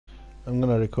I'm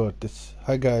gonna record this.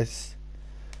 Hi guys.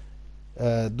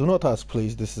 Do not ask,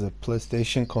 please. This is a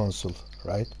PlayStation console,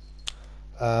 right?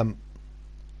 Um,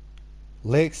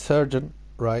 Lake Surgeon,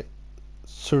 right?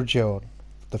 Sturgeon,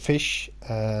 the fish,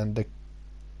 and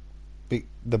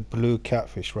the blue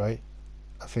catfish, right?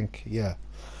 I think, yeah.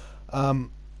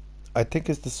 Um, I think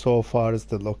it's so far as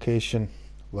the location.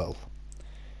 Well,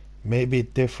 maybe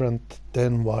different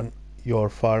than one you're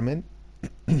farming.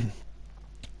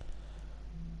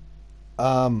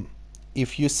 Um,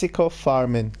 if you sick of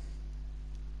farming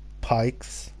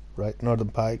pikes, right? Northern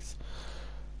pikes.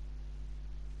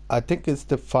 I think it's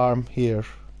the farm here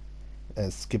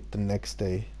and skip the next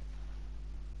day.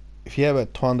 If you have a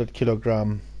 200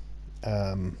 kilogram,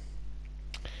 um,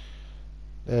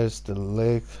 there's the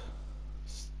lake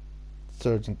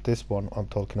surgeon. This one I'm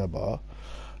talking about.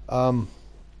 Um,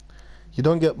 you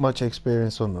don't get much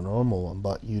experience on the normal one,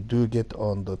 but you do get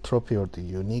on the trophy or the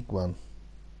unique one.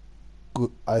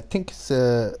 Good. I think it's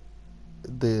the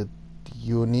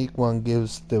unique one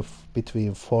gives the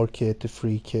between 4K to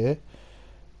 3K,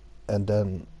 and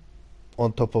then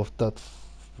on top of that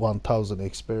 1000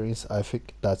 experience. I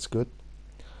think that's good.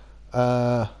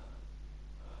 uh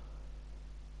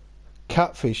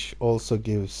Catfish also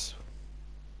gives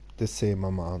the same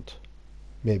amount,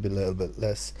 maybe a little bit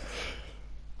less.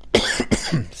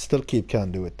 Still keep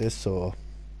can do with this, so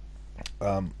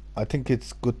I think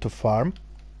it's good to farm.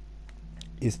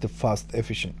 It's the fast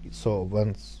efficient, so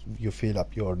once you fill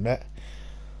up your net,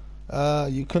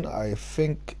 you can, I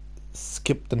think,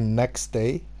 skip the next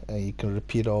day and you can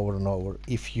repeat over and over.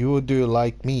 If you do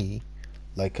like me,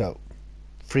 like a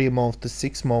 3 month to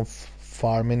 6 month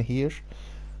farming here,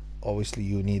 obviously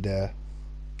you need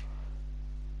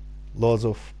loads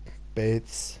of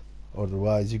baits,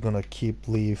 otherwise you're gonna keep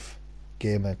leave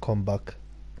game and come back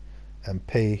and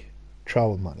pay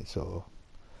travel money. So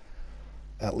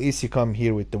at least you come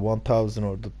here with the 1000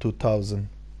 or the 2000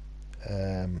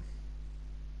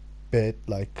 bait.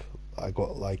 Like I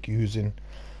got like using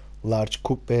large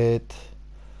cook bait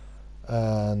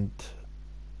and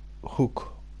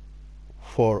hook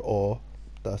 4O.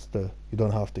 That's the, you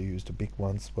don't have to use the big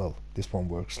ones. Well, this one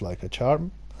works like a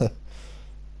charm.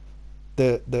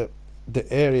 The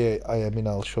area I am in,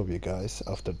 I'll show you guys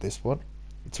after this one.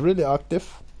 It's really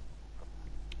active.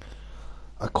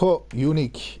 I caught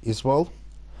unique as well.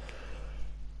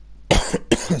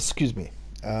 Excuse me.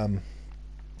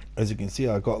 As you can see,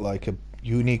 I got like a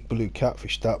unique blue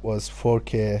catfish that was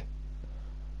 4K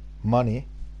money.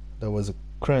 That was a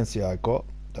currency I got.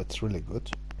 That's really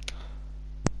good.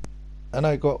 And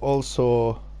I got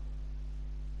also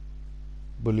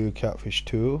blue catfish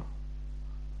too,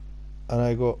 and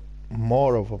I got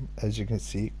more of them, as you can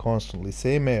see, constantly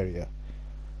same area.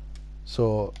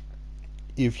 So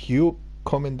if you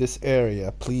come in this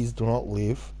area, please do not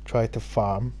leave. Try to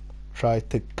farm, try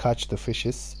to catch the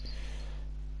fishes,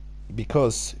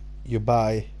 because you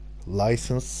buy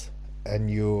license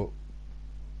and you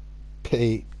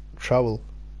pay travel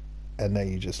and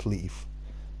then you just leave.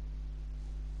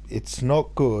 It's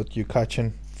not good you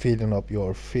catching, filling up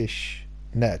your fish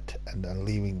net and then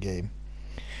leaving game.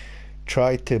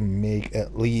 Try to make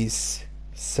at least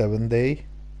 7 day.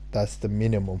 That's the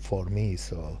minimum for me.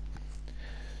 So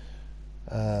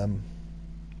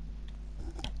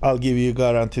I'll give you a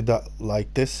guarantee that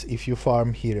like this, if you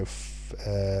farm here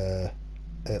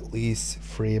at least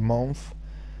 3 months,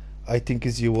 I think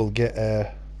is you will get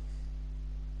a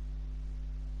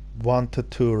 1 to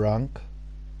 2 rank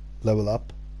level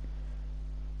up.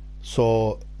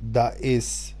 So that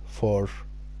is for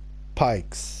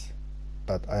pikes,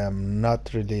 but I am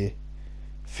not really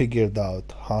figured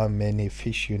out how many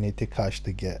fish you need to catch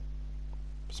to get,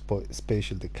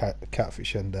 especially the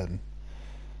catfish and then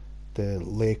the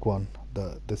lake one,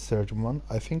 the surgeon one.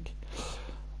 I think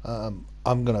I'm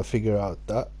gonna figure out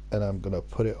that, and I'm gonna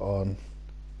put it on,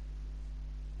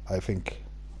 I think,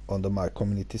 on my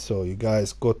community, so you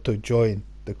guys got to join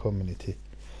the community.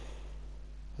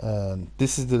 And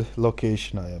this is the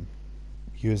location I am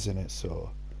using it, so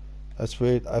let's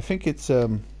wait. I think it's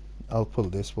I'll pull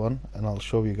this one and I'll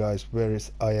show you guys where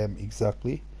is I am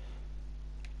exactly.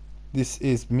 This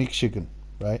is Michigan,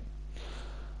 right?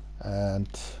 And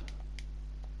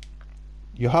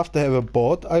you have to have a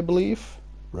boat, I believe,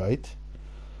 right?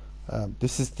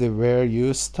 This is the where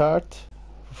you start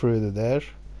further there,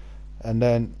 and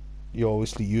then you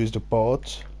obviously use the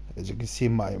boat. As you can see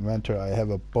in my inventory, I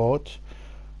have a boat.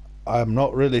 I'm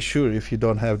not really sure if you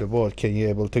don't have the boat, can you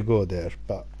able to go there,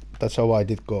 but that's how I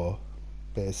did go.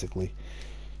 Basically,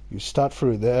 you start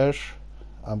through there.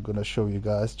 I'm gonna show you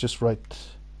guys just right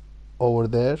over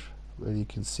there where you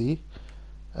can see,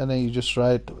 and then you just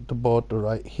ride the boat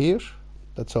right here,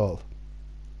 That's all.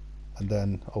 And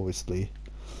then obviously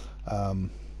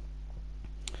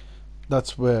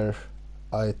that's where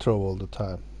I throw all the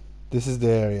time. This is the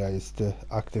area is the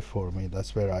active for me.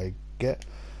 That's where I get,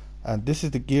 and this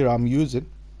is the gear I'm using.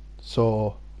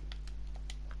 So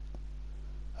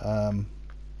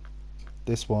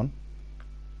this one,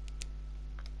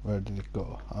 where did it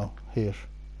go? Oh, here.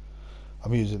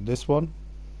 I'm using this one.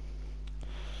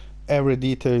 Every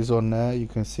detail is on there, you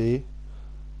can see.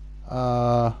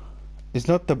 It's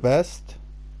not the best,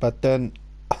 but then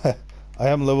I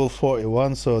am level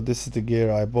 41, so this is the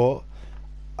gear I bought.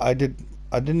 I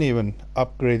didn't even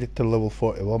upgrade it to level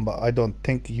 41, but I don't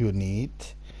think you need,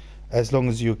 as long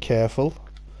as you're careful.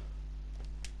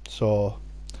 So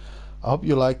I hope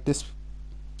you like this.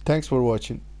 Thanks for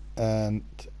watching, and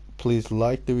please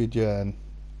like the video, and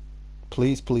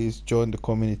please join the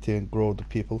community and grow the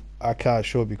people. I can't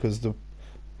show because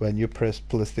when you press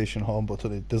PlayStation home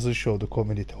button, it doesn't show the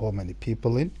community how many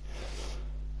people in.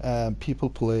 People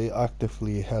play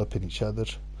actively, helping each other.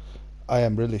 I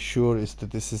am really sure is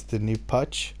that this is the new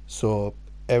patch, so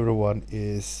everyone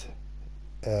is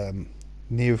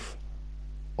new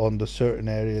on the certain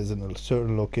areas and a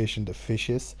certain location the fish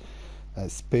is.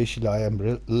 Especially I am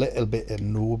little bit a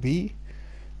newbie,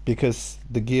 because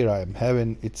the gear I am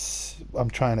having, I'm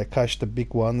trying to catch the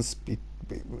big ones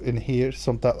in here.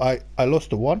 Sometimes I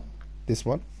lost the one, this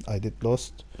one I did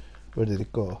lost. Where did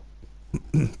it go?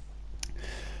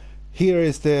 Here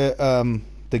is the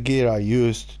gear I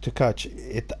used to catch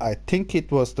it. I think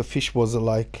it was, the fish was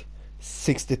like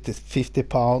 60 to 50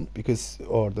 pound, because,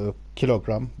 or the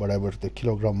kilogram, whatever the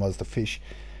kilogram was, the fish,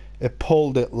 it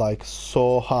pulled it like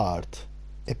so hard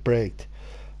it braked.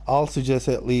 I'll suggest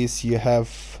at least you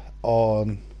have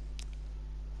on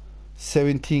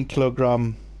 17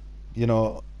 kilogram, you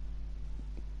know,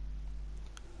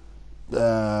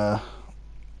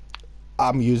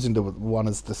 I'm using the one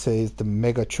as the says the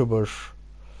Mega Chuber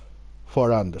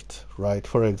 400, right?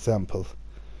 For example,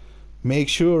 make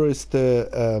sure it's the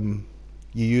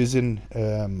you're using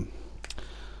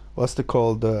what's it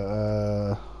called,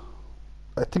 I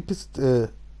think it's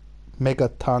the Mega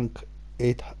Tank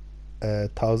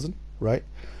 8000, right?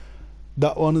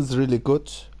 That one is really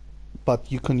good,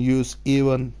 but you can use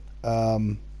even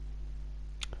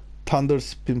Thunder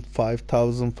Spin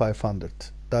 5500.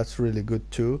 That's really good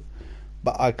too,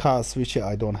 but I can't switch it.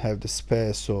 I don't have the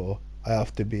space, so I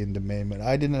have to be in the main menu.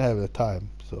 I didn't have the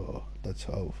time, so that's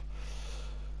how.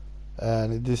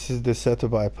 And this is the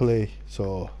setup I play.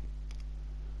 So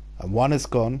and one is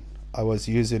gone. I was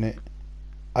using it.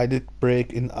 I did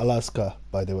break in Alaska,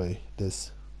 by the way.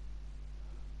 This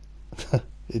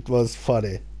it was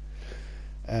funny.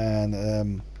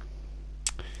 And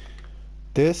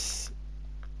those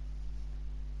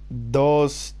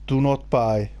do not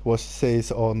buy what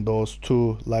says on those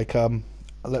two, like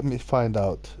let me find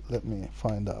out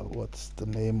what's the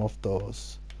name of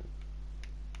those.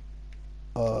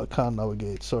 I can't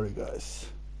navigate, sorry guys.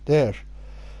 There,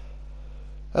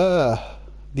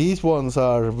 these ones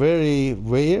are very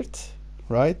weird,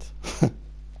 right?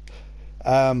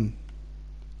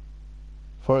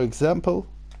 For example,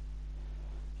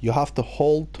 you have to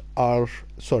hold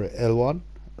L1,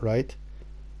 right?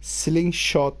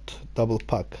 Slingshot double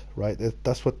pack, right?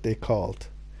 That's what they called.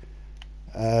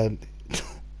 And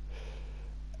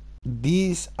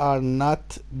these are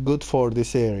not good for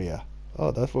this area.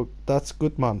 Oh, that's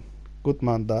good, man. Good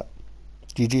man, that.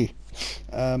 GG.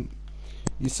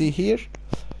 You see here,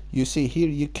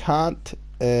 you can't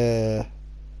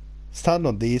stand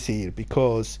on these here,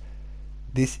 because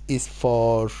this is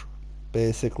for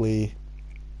basically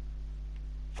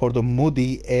for the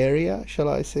muddy area, shall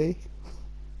I say.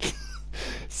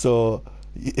 So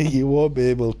you won't be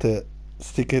able to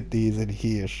stick at these in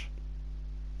here.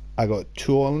 I got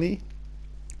two only,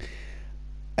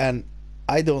 and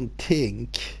I don't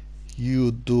think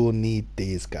you do need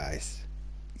these, guys.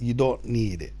 You don't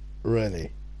need it,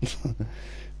 really.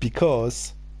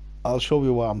 Because I'll show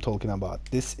you what I'm talking about.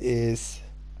 This is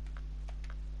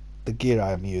the gear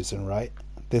I'm using, right?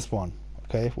 This one,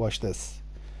 okay? Watch this.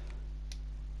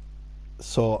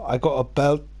 So I got a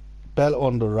belt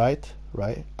on the right.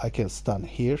 I can stand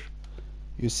here,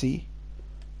 you see.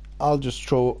 I'll just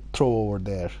throw over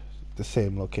there, the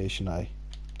same location I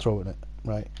throw it,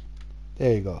 right?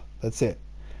 There you go. That's it.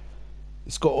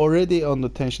 It's got already on the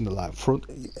tension the line front.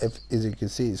 As you can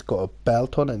see, it's got a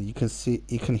belt on, and you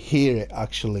can hear it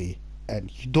actually, and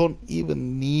you don't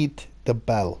even need the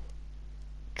bell.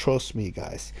 Trust me,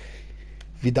 guys.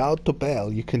 Without the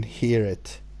bell, you can hear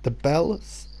it. The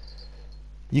bells,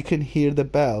 you can hear the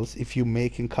bells if you're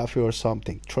making coffee or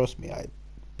something. Trust me, I've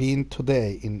been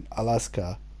today in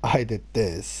Alaska I did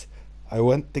this. I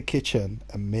went to the kitchen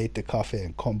and made the coffee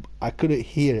and I couldn't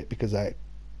hear it because I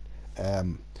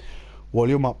um,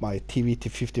 volume up my TV to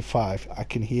 55. I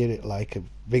can hear it like a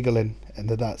wiggling, and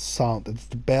then that sound, it's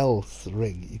the bells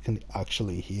ring. You can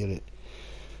actually hear it.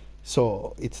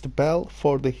 So it's the bell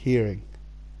for the hearing.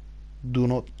 Do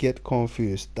not get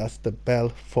confused. That's the bell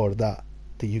for that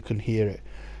you can hear it.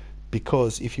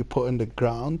 Because if you put in the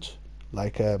ground,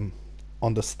 like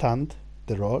on the stand,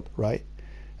 the rod, right?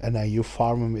 And then you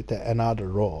farm them with another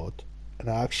rod, and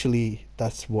actually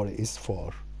that's what it is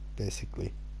for,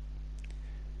 basically.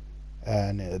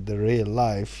 And the real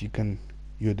life,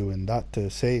 you're doing that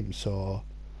the same. So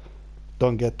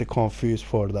don't get the confused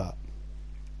for that.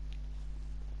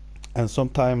 And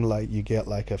sometimes like you get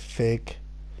like a fake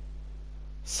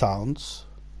sounds,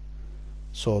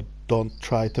 so don't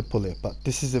try to pull it. But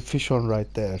this is a fish on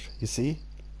right there, you see?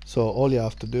 So all you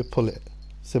have to do, pull it.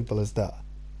 Simple as that.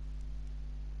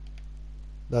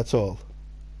 That's all.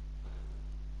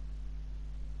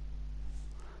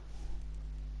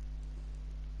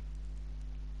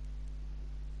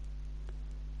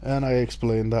 And I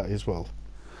explained that as well.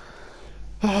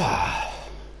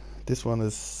 This one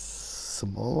is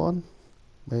small one,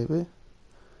 maybe.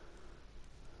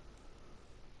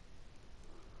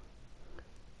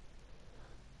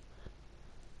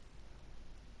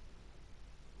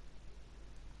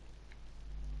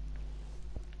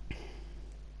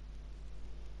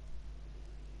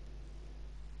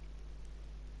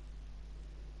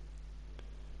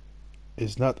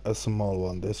 It's not a small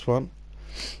one, this one.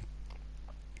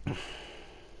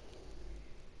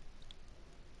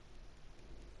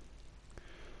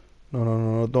 No, no,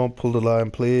 no, no, don't pull the line,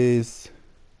 please.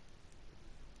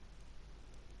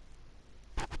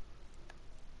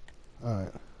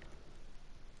 Alright.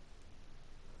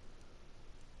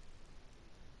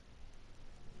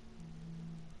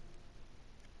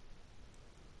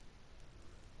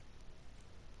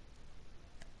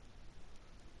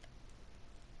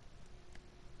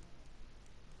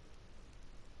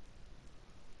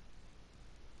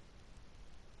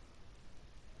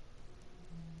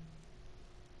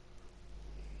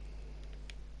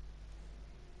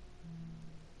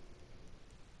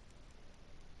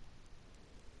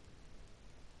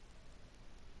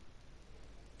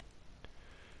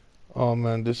 Oh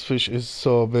man, this fish is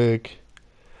so big.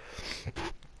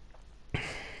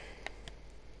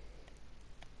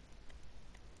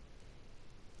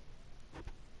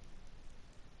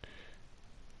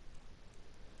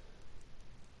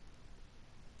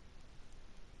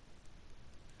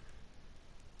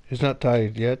 He's not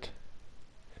tired yet.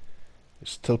 He's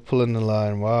still pulling the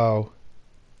line. Wow.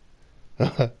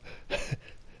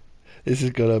 This is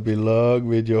gonna be long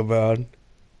video, man.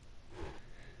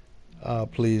 Ah,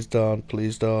 please don't,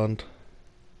 please don't.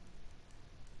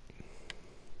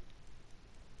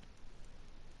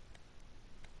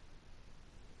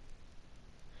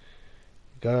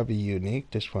 Gotta be unique,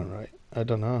 this one, right? I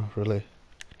don't know, really.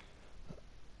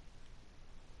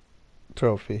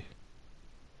 Trophy.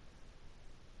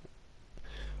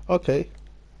 Okay,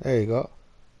 there you go.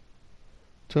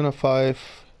 Tuna 5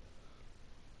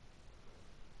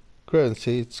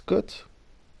 currency, it's good.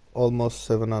 Almost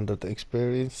 700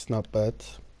 experience, not bad.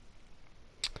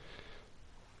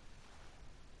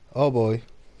 Oh boy.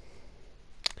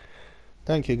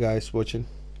 Thank you guys watching.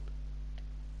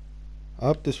 I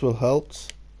hope this will help.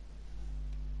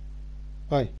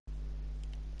 Bye.